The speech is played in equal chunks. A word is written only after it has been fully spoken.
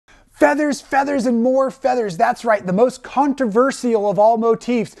Feathers, feathers, and more feathers. That's right, the most controversial of all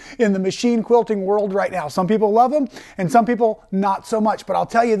motifs in the machine quilting world right now. Some people love them and some people not so much, but I'll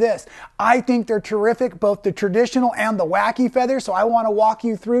tell you this, I think they're terrific, both the traditional and the wacky feathers. So I want to walk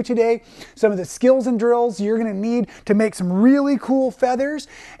you through today some of the skills and drills you're going to need to make some really cool feathers.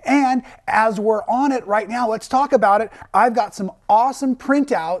 And as we're on it right now, let's talk about it. I've got some awesome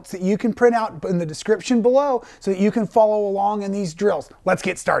printouts that you can print out in the description below so that you can follow along in these drills. Let's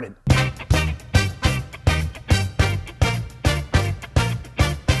get started.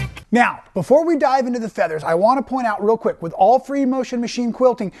 Now, before we dive into the feathers, I want to point out real quick, with all free motion machine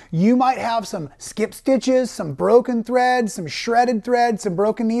quilting, you might have some skip stitches, some broken threads, some shredded threads, some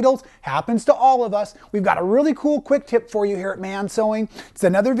broken needles. Happens to all of us. We've got a really cool quick tip for you here at Man Sewing. It's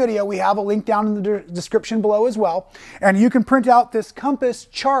another video. We have a link down in the description below as well. And you can print out this compass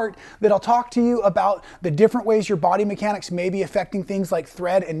chart that'll talk to you about the different ways your body mechanics may be affecting things like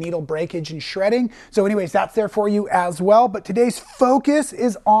thread and needle breakage and shredding. So anyways, that's there for you as well. But today's focus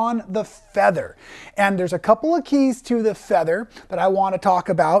is on the feather. And there's a couple of keys to the feather that I want to talk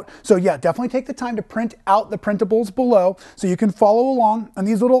about. So yeah, definitely take the time to print out the printables below so you can follow along. And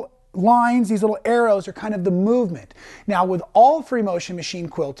these little lines, these little arrows are kind of the movement. Now with all free motion machine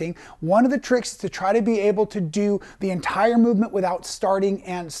quilting, one of the tricks is to try to be able to do the entire movement without starting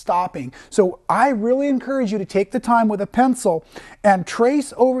and stopping. So I really encourage you to take the time with a pencil and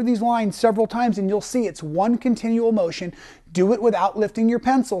trace over these lines several times, and you'll see it's one continual motion. Do it without lifting your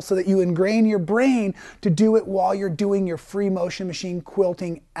pencil so that you ingrain your brain to do it while you're doing your free motion machine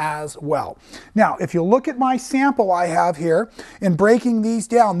quilting as well. Now, if you look at my sample I have here in breaking these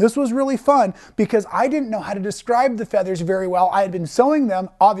down, this was really fun because I didn't know how to describe the feathers very well. I had been sewing them,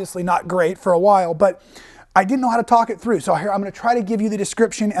 obviously not great, for a while, but I didn't know how to talk it through. So here I'm going to try to give you the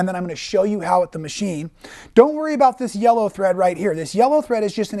description and then I'm going to show you how at the machine. Don't worry about this yellow thread right here. This yellow thread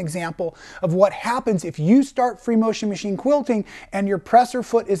is just an example of what happens if you start free motion machine quilting and your presser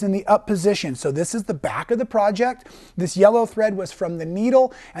foot is in the up position. So this is the back of the project. This yellow thread was from the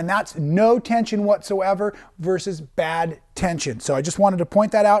needle, and that's no tension whatsoever versus bad tension. So I just wanted to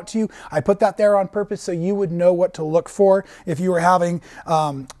point that out to you. I put that there on purpose so you would know what to look for if you were having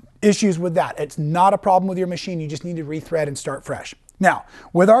issues with that. It's not a problem with your machine. You just need to rethread and start fresh. Now,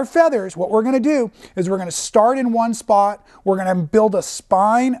 with our feathers, what we're going to do is we're going to start in one spot. We're going to build a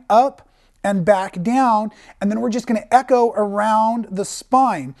spine up and back down, and then we're just going to echo around the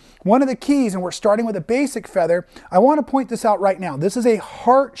spine. One of the keys, and we're starting with a basic feather, I want to point this out right now. This is a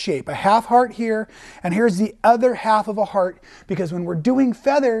heart shape, a half heart here, and here's the other half of a heart, because when we're doing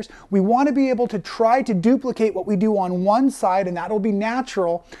feathers, we want to be able to try to duplicate what we do on one side, and that'll be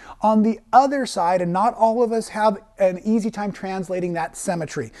natural, on the other side, and not all of us have an easy time translating that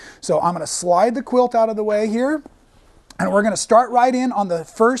symmetry. So I'm going to slide the quilt out of the way here. And we're going to start right in on the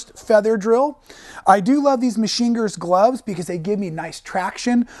first feather drill. I do love these Machine Gears gloves because they give me nice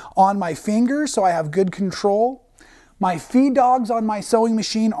traction on my fingers, so I have good control. My feed dogs on my sewing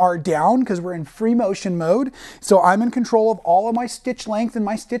machine are down because we're in free motion mode. So I'm in control of all of my stitch length and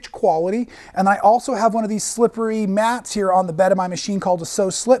my stitch quality. And I also have one of these slippery mats here on the bed of my machine called a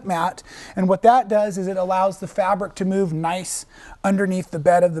Sew Slip mat. And what that does is it allows the fabric to move nice underneath the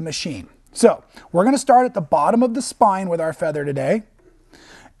bed of the machine. So we're going to start at the bottom of the spine with our feather today.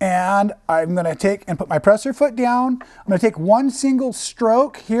 And I'm going to take and put my presser foot down. I'm going to take one single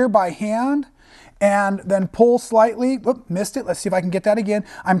stroke here by hand and then pull slightly. Whoop, missed it. Let's see if I can get that again.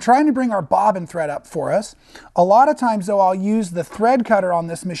 I'm trying to bring our bobbin thread up for us. A lot of times though, I'll use the thread cutter on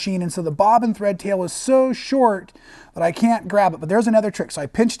this machine, and so the bobbin thread tail is so short that I can't grab it. But there's another trick. So I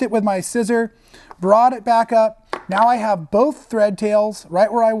pinched it with my scissor, brought it back up. Now I have both thread tails right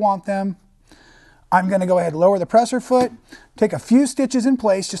where I want them. I'm going to go ahead and lower the presser foot, take a few stitches in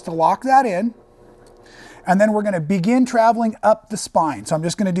place just to lock that in, and then we're going to begin traveling up the spine. So I'm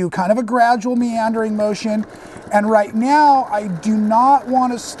just going to do kind of a gradual meandering motion, and right now I do not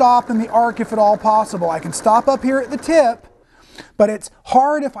want to stop in the arc if at all possible. I can stop up here at the tip, but it's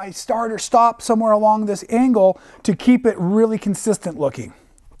hard if I start or stop somewhere along this angle to keep it really consistent looking.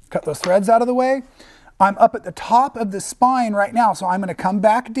 Cut those threads out of the way. I'm up at the top of the spine right now, so I'm going to come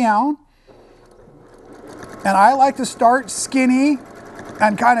back down. And I like to start skinny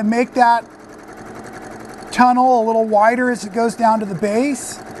and kind of make that tunnel a little wider as it goes down to the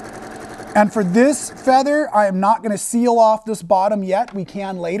base. And for this feather, I am not going to seal off this bottom yet. We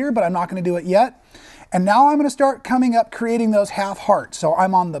can later, but I'm not going to do it yet. And now I'm going to start coming up, creating those half hearts. So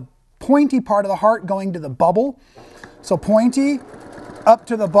I'm on the pointy part of the heart going to the bubble. So pointy, up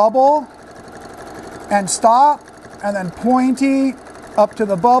to the bubble, and stop, and then pointy, up to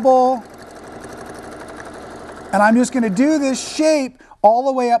the bubble. And I'm just going to do this shape all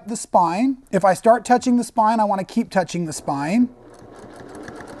the way up the spine. If I start touching the spine, I want to keep touching the spine.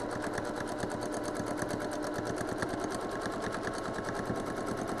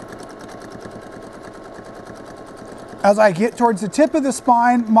 As I get towards the tip of the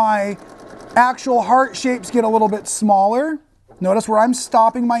spine, my actual heart shapes get a little bit smaller. Notice where I'm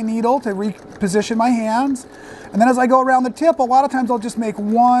stopping my needle to reposition my hands. And then as I go around the tip, a lot of times I'll just make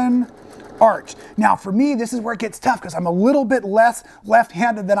one arch. Now for me, this is where it gets tough because I'm a little bit less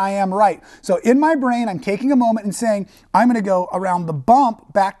left-handed than I am right. So in my brain, I'm taking a moment and saying, I'm going to go around the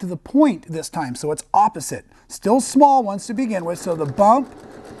bump back to the point this time. So it's opposite. Still small ones to begin with. So the bump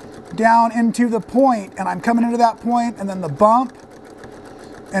down into the point, and I'm coming into that point, and then the bump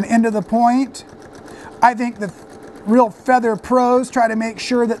and into the point. I think the real feather pros try to make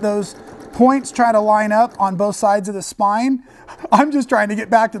sure that those points try to line up on both sides of the spine. I'm just trying to get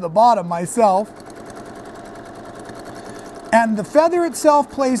back to the bottom myself. And the feather itself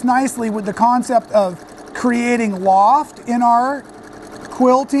plays nicely with the concept of creating loft in our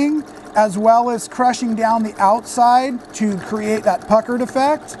quilting, as well as crushing down the outside to create that puckered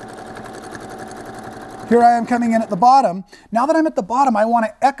effect. Here I am coming in at the bottom. Now that I'm at the bottom, I want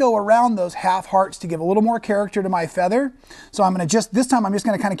to echo around those half hearts to give a little more character to my feather. So I'm going to this time I'm just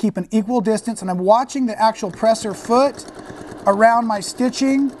going to kind of keep an equal distance, and I'm watching the actual presser foot around my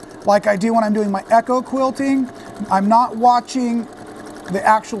stitching like I do when I'm doing my echo quilting. I'm not watching the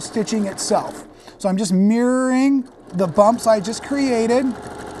actual stitching itself. So I'm just mirroring the bumps I just created. And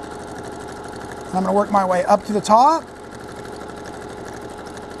I'm going to work my way up to the top.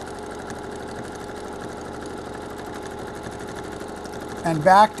 And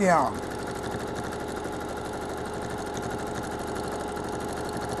back down.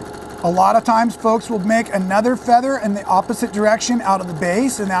 A lot of times folks will make another feather in the opposite direction out of the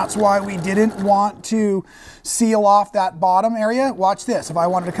base, and that's why we didn't want to seal off that bottom area. Watch this. If I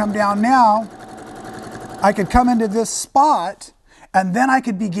wanted to come down now, I could come into this spot, and then I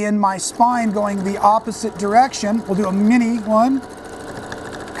could begin my spine going the opposite direction. We'll do a mini one.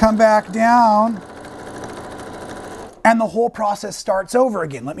 Come back down. And the whole process starts over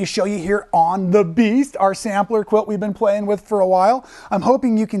again. Let me show you here on the Beast, our sampler quilt we've been playing with for a while. I'm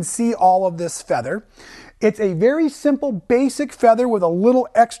hoping you can see all of this feather. It's a very simple, basic feather with a little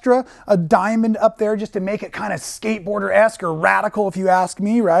extra, a diamond up there just to make it kind of skateboarder-esque or radical if you ask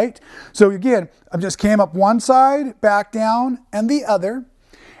me, right? So again, I just came up one side, back down, and the other.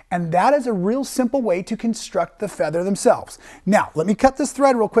 And that is a real simple way to construct the feather themselves. Now, let me cut this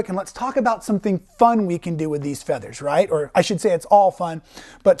thread real quick and let's talk about something fun we can do with these feathers, right? Or I should say it's all fun,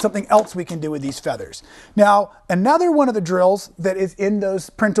 but something else we can do with these feathers. Now, another one of the drills that is in those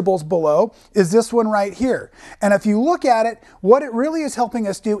printables below is this one right here. And if you look at it, what it really is helping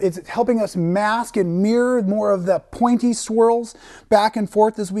us do is it's helping us mask and mirror more of the pointy swirls back and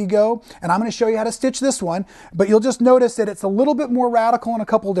forth as we go. And I'm going to show you how to stitch this one, but you'll just notice that it's a little bit more radical in a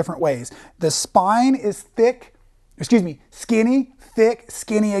couple different ways. The spine is skinny, thick,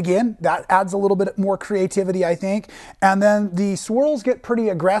 skinny again. That adds a little bit more creativity, I think. And then the swirls get pretty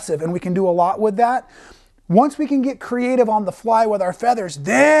aggressive, and we can do a lot with that. Once we can get creative on the fly with our feathers,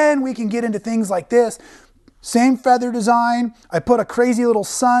 then we can get into things like this. Same feather design. I put a crazy little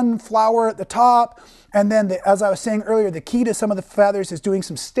sunflower at the top. And then, as I was saying earlier, the key to some of the feathers is doing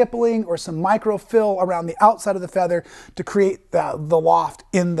some stippling or some microfill around the outside of the feather to create the loft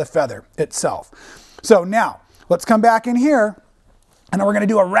in the feather itself. So now, let's come back in here, and we're going to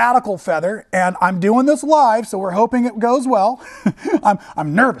do a radical feather. And I'm doing this live, so we're hoping it goes well.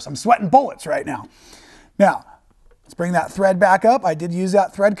 I'm nervous. I'm sweating bullets right now. Now, let's bring that thread back up. I did use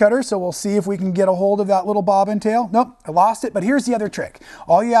that thread cutter, so we'll see if we can get a hold of that little bobbin tail. Nope, I lost it, but here's the other trick.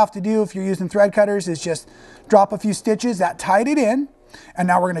 All you have to do if you're using thread cutters is just drop a few stitches. That tied it in. And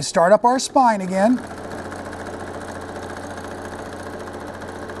now we're going to start up our spine again.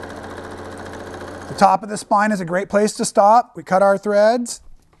 The top of the spine is a great place to stop. We cut our threads.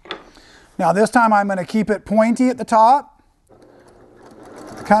 Now this time I'm going to keep it pointy at the top.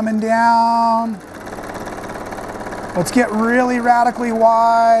 Coming down. Let's get really radically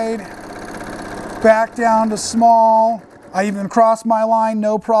wide, back down to small. I even crossed my line,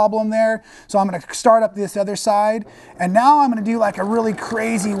 no problem there. So I'm going to start up this other side. And now I'm going to do like a really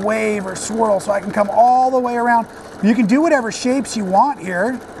crazy wave or swirl so I can come all the way around. You can do whatever shapes you want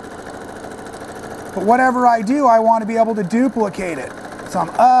here. But whatever I do, I want to be able to duplicate it. So I'm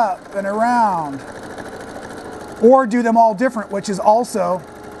up and around. Or do them all different, which is also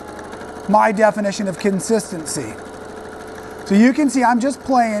my definition of consistency. So you can see I'm just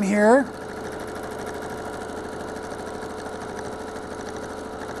playing here.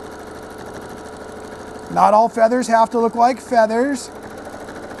 Not all feathers have to look like feathers.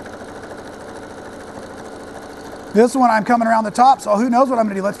 This one I'm coming around the top, so who knows what I'm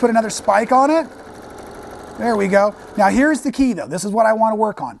gonna do. Let's put another spike on it. There we go. Now here's the key though. This is what I want to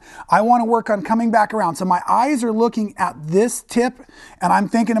work on. I want to work on coming back around. So my eyes are looking at this tip and I'm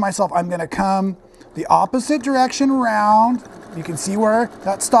thinking to myself, I'm going to come the opposite direction around. You can see where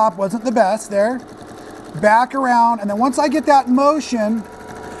that stop wasn't the best there. Back around, and then once I get that motion,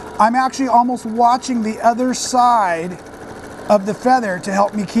 I'm actually almost watching the other side of the feather to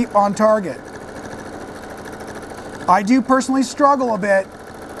help me keep on target. I do personally struggle a bit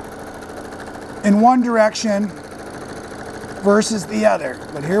in one direction versus the other.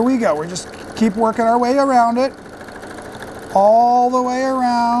 But here we go. We're just keep working our way around it. All the way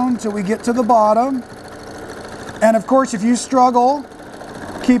around till we get to the bottom. And of course, if you struggle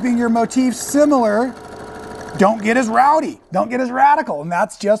keeping your motifs similar, don't get as rowdy. Don't get as radical, and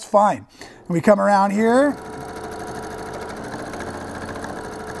that's just fine. And we come around here.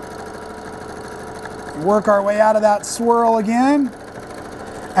 Work our way out of that swirl again.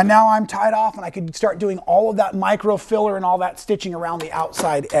 And now I'm tied off and I can start doing all of that micro filler and all that stitching around the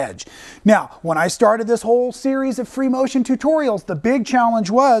outside edge. Now, when I started this whole series of free motion tutorials, the big challenge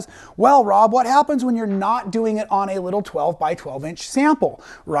was, well, Rob, what happens when you're not doing it on a little 12 by 12 inch sample,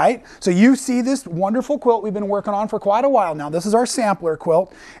 right? So you see this wonderful quilt we've been working on for quite a while now. This is our sampler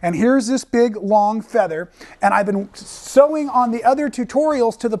quilt. And here's this big long feather. And I've been sewing on the other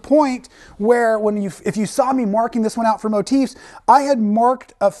tutorials to the point where if you saw me marking this one out for motifs, I had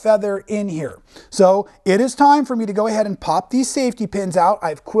marked a feather in here. So it is time for me to go ahead and pop these safety pins out.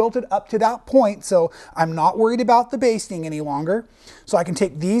 I've quilted up to that point, so I'm not worried about the basting any longer. So I can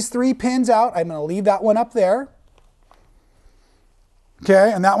take these 3 pins out. I'm going to leave that one up there.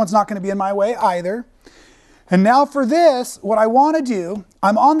 Okay, and that one's not going to be in my way either. And now for this, what I want to do,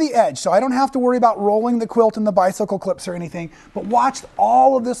 I'm on the edge, so I don't have to worry about rolling the quilt in the bicycle clips or anything, but watch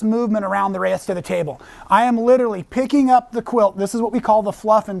all of this movement around the rest of the table. I am literally picking up the quilt. This is what we call the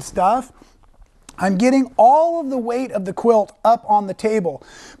fluff and stuff. I'm getting all of the weight of the quilt up on the table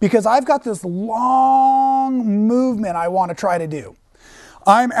because I've got this long movement I want to try to do.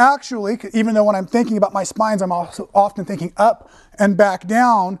 I'm actually, even though when I'm thinking about my spines, I'm also often thinking up and back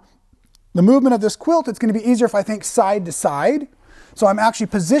down. The movement of this quilt, it's going to be easier if I think side to side. So I'm actually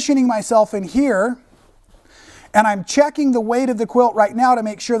positioning myself in here and I'm checking the weight of the quilt right now to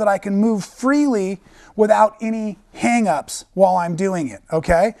make sure that I can move freely without any hang-ups while I'm doing it,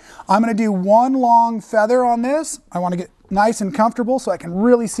 okay? I'm going to do one long feather on this. I want to get nice and comfortable so I can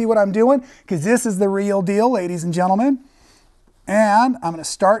really see what I'm doing because this is the real deal, ladies and gentlemen. And I'm going to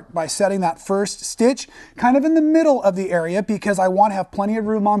start by setting that first stitch kind of in the middle of the area because I want to have plenty of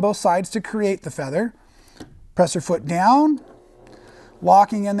room on both sides to create the feather. Presser foot down,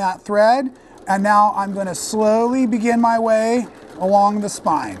 locking in that thread, and now I'm going to slowly begin my way along the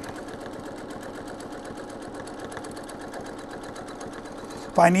spine.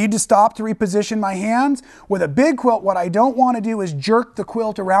 If I need to stop to reposition my hands, with a big quilt, what I don't want to do is jerk the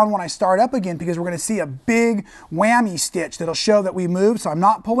quilt around when I start up again because we're going to see a big whammy stitch that'll show that we moved. So I'm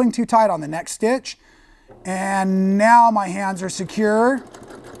not pulling too tight on the next stitch. And now my hands are secure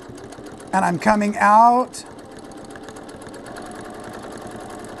and I'm coming out.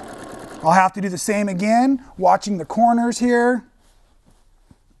 I'll have to do the same again, watching the corners here.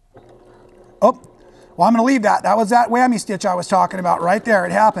 Oh. Well, I'm going to leave that. That was that whammy stitch I was talking about right there.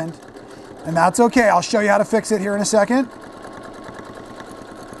 It happened. And that's okay. I'll show you how to fix it here in a second.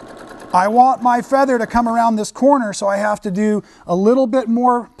 I want my feather to come around this corner, so I have to do a little bit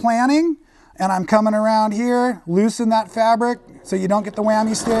more planning. And I'm coming around here, loosen that fabric so you don't get the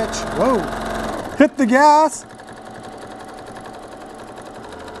whammy stitch. Whoa. Hit the gas.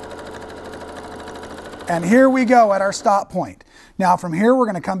 And here we go at our stop point. Now from here, we're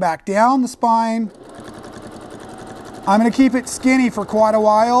going to come back down the spine. I'm going to keep it skinny for quite a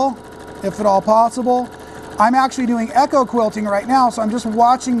while, if at all possible. I'm actually doing echo quilting right now, so I'm just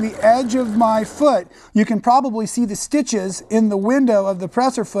watching the edge of my foot. You can probably see the stitches in the window of the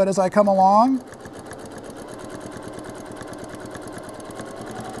presser foot as I come along.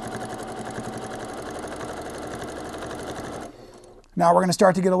 Now we're going to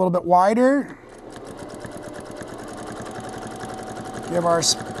start to get a little bit wider. Give our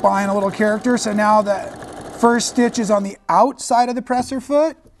spine a little character. So now the first stitch is on the outside of the presser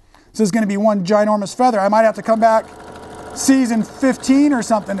foot. This is going to be one ginormous feather. I might have to come back season 15 or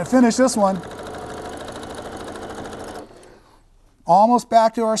something to finish this one. Almost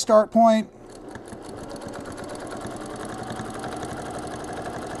back to our start point.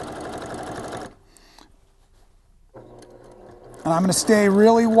 And I'm going to stay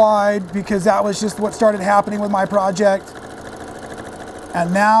really wide because that was just what started happening with my project.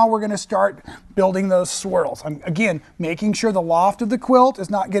 And now we're going to start building those swirls. I'm, again, making sure the loft of the quilt is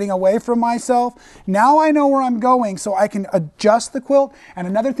not getting away from myself. Now I know where I'm going, so I can adjust the quilt. And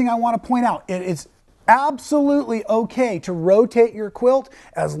another thing I want to point out, it is absolutely okay to rotate your quilt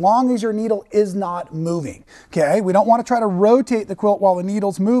as long as your needle is not moving. Okay, we don't want to try to rotate the quilt while the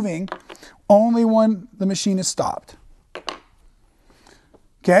needle's moving, only when the machine is stopped.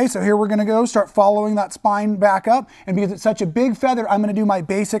 Okay, so here we're going to go start following that spine back up, and because it's such a big feather, I'm going to do my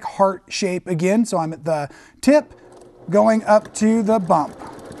basic heart shape again. So I'm at the tip going up to the bump,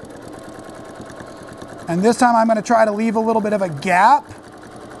 and this time I'm going to try to leave a little bit of a gap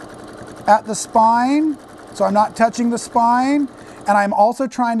at the spine so I'm not touching the spine, and I'm also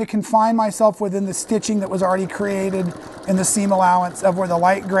trying to confine myself within the stitching that was already created in the seam allowance of where the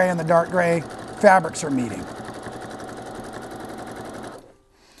light gray and the dark gray fabrics are meeting.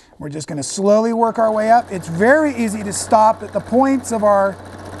 We're just going to slowly work our way up. It's very easy to stop at the points of our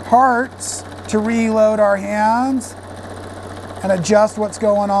hearts to reload our hands and adjust what's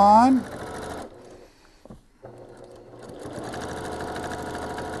going on.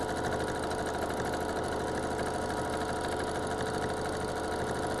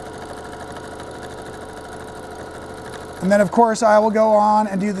 And then of course I will go on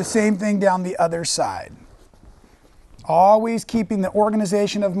and do the same thing down the other side. Always keeping the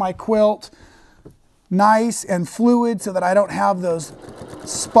organization of my quilt nice and fluid so that I don't have those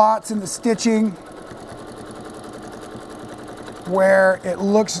spots in the stitching where it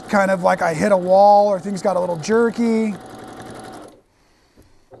looks kind of like I hit a wall or things got a little jerky.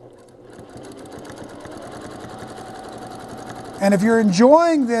 And if you're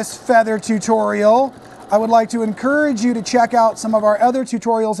enjoying this feather tutorial, I would like to encourage you to check out some of our other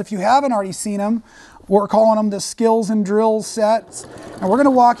tutorials if you haven't already seen them. We're calling them the Skills and Drills sets. And we're going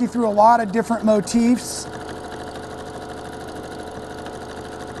to walk you through a lot of different motifs.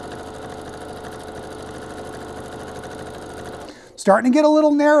 Starting to get a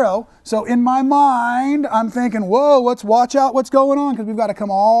little narrow. So in my mind, I'm thinking, whoa, let's watch out what's going on, because we've got to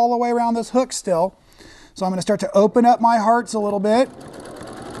come all the way around this hook still. So I'm going to start to open up my hearts a little bit.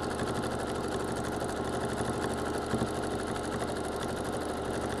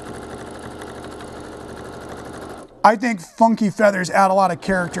 I think funky feathers add a lot of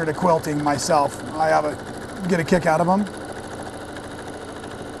character to quilting myself. Get a kick out of them.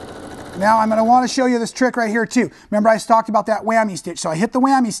 Now I'm going to want to show you this trick right here too. Remember I talked about that whammy stitch. So I hit the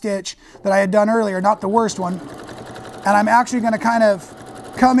whammy stitch that I had done earlier, not the worst one. And I'm actually going to kind of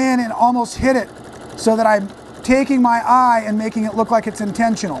come in and almost hit it so that I'm taking my eye and making it look like it's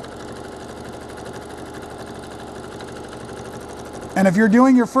intentional. And if you're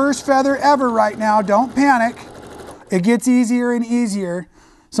doing your first feather ever right now, don't panic. It gets easier and easier.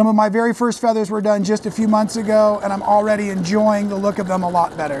 Some of my very first feathers were done just a few months ago, and I'm already enjoying the look of them a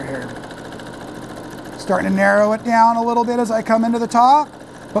lot better here. Starting to narrow it down a little bit as I come into the top,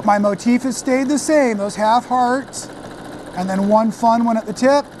 but my motif has stayed the same, those half hearts, and then one fun one at the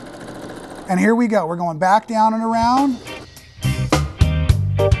tip. And here we go. We're going back down and around.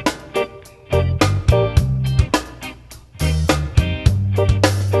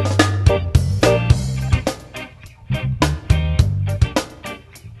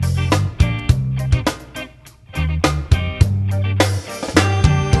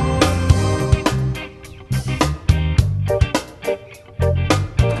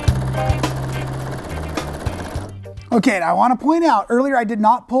 Okay, now I want to point out, earlier I did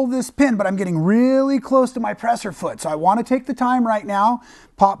not pull this pin, but I'm getting really close to my presser foot. So I want to take the time right now,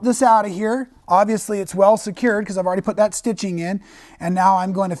 pop this out of here. Obviously it's well secured because I've already put that stitching in. And now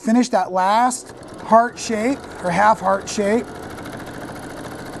I'm going to finish that last heart shape, or half heart shape,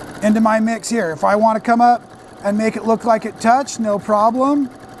 into my mix here. If I want to come up and make it look like it touched, no problem.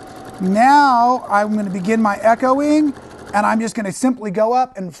 Now I'm going to begin my echoing. And I'm just going to simply go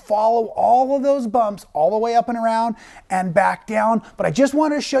up and follow all of those bumps all the way up and around and back down. But I just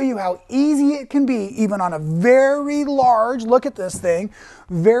wanted to show you how easy it can be, even on a very large, look at this thing,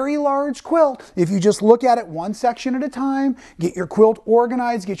 very large quilt. If you just look at it one section at a time, get your quilt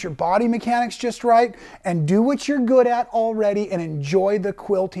organized, get your body mechanics just right, and do what you're good at already and enjoy the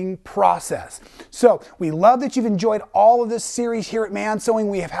quilting process. So we love that you've enjoyed all of this series here at Man Sewing.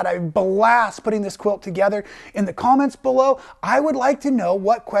 We have had a blast putting this quilt together. In the comments below, I would like to know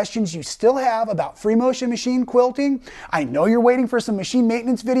what questions you still have about free motion machine quilting. I know you're waiting for some machine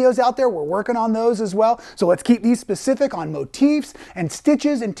maintenance videos out there. We're working on those as well. So let's keep these specific on motifs and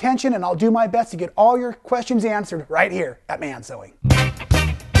stitches and tension, and I'll do my best to get all your questions answered right here at Man Sewing.